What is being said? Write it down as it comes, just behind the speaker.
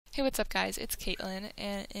Hey, what's up guys, it's Caitlin,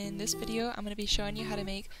 and in this video I'm going to be showing you how to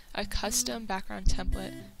make a custom background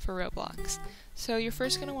template for Roblox. So you're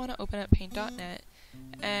first going to want to open up paint.net,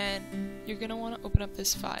 and you're going to want to open up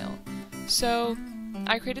this file. So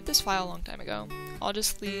I created this file a long time ago. I'll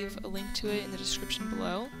just leave a link to it in the description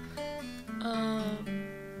below.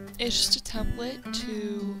 It's just a template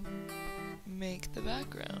to make the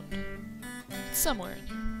background. It's somewhere in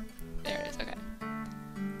here. There it is, okay.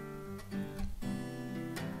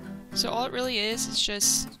 So all it really is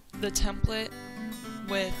just the template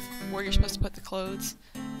with where you're supposed to put the clothes.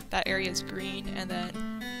 That area is green, and then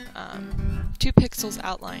 2 pixels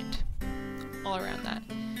outlined all around that.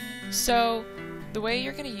 So the way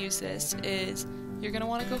you're going to use this is you're going to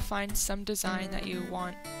want to go find some design that you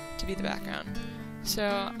want to be the background. So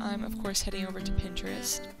I'm of course heading over to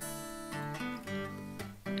Pinterest,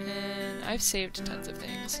 and I've saved tons of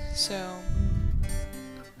things, so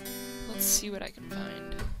let's see what I can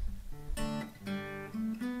find.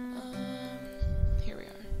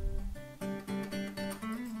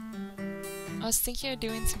 I was thinking of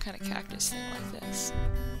doing some kind of cactus thing like this.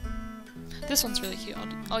 This one's really cute.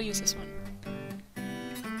 I'll use this one.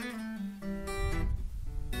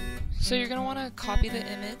 So you're going to want to copy the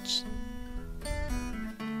image,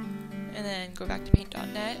 and then go back to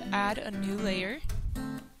paint.net, add a new layer,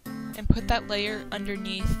 and put that layer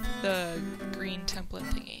underneath the green template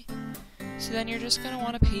thingy. So then you're just going to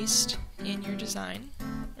want to paste in your design,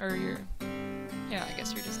 or your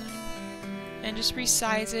design. And just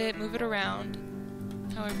resize it, move it around,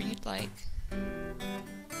 however you'd like.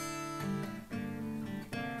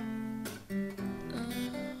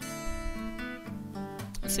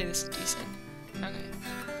 Let's say this is decent. Okay.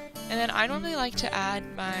 And then I normally like to add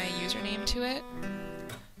my username to it,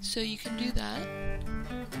 so you can do that.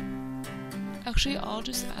 Actually, I'll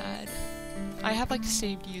just add... I have like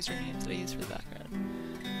saved usernames that I use for the background.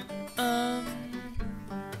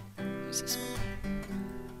 Who's this one?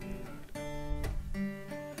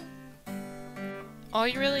 All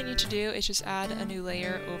you really need to do is just add a new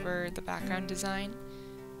layer over the background design,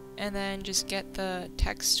 and then just get the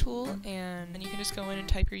text tool, and then you can just go in and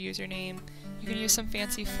type your username. You can use some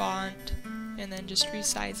fancy font, and then just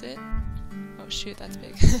resize it. Oh shoot, that's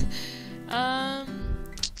big. We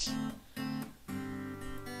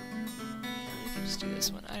can just do this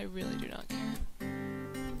one. I really do not care.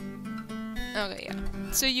 Okay,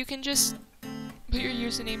 yeah. So you can just put your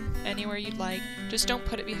username anywhere you'd like. Just don't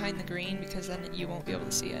put it behind the green, because then you won't be able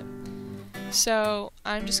to see it. So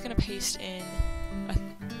I'm just going to paste in a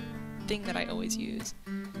thing that I always use.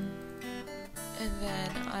 And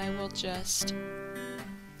then I will just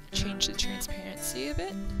change the transparency a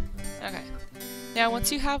bit. Okay. Now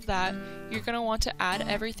once you have that, you're going to want to add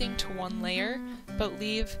everything to one layer, but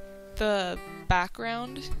leave the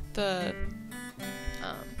background, the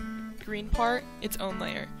green part, its own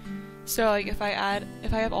layer. So like if I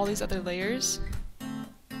have all these other layers,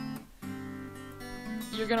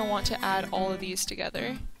 you're going to want to add all of these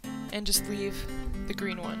together and just leave the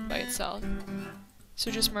green one by itself.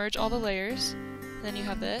 So just merge all the layers, and then you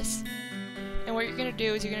have this. And what you're going to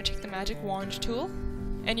do is you're going to take the magic wand tool,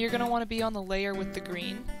 and you're going to want to be on the layer with the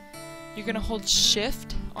green. You're going to hold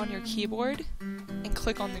shift on your keyboard and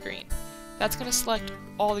click on the green. That's going to select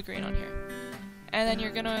all the green on here. And then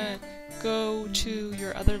you're going to go to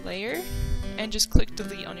your other layer and just click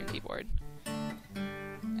delete on your keyboard.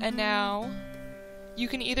 And now you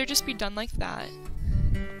can either just be done like that,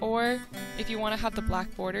 or if you want to have the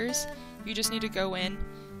black borders, you just need to go in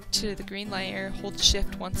to the green layer, hold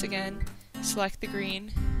shift once again, select the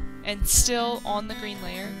green, and still on the green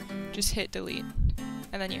layer, just hit delete,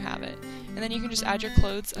 and then you have it. And then you can just add your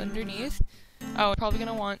clothes underneath. Oh, you're probably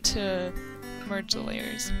going to want to merge the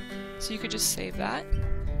layers. So you could just save that.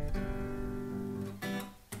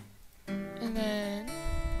 And then...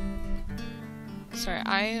 Sorry,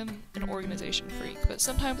 I am an organization freak, but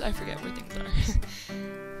sometimes I forget where things are.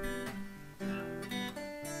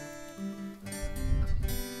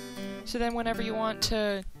 So then whenever you want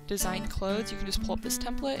to design clothes, you can just pull up this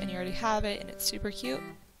template, and you already have it, and it's super cute.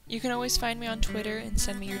 You can always find me on Twitter and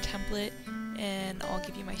send me your template, and I'll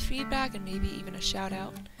give you my feedback and maybe even a shout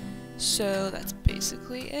out. So that's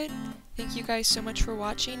basically it. Thank you guys so much for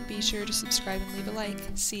watching. Be sure to subscribe and leave a like.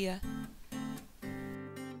 See ya.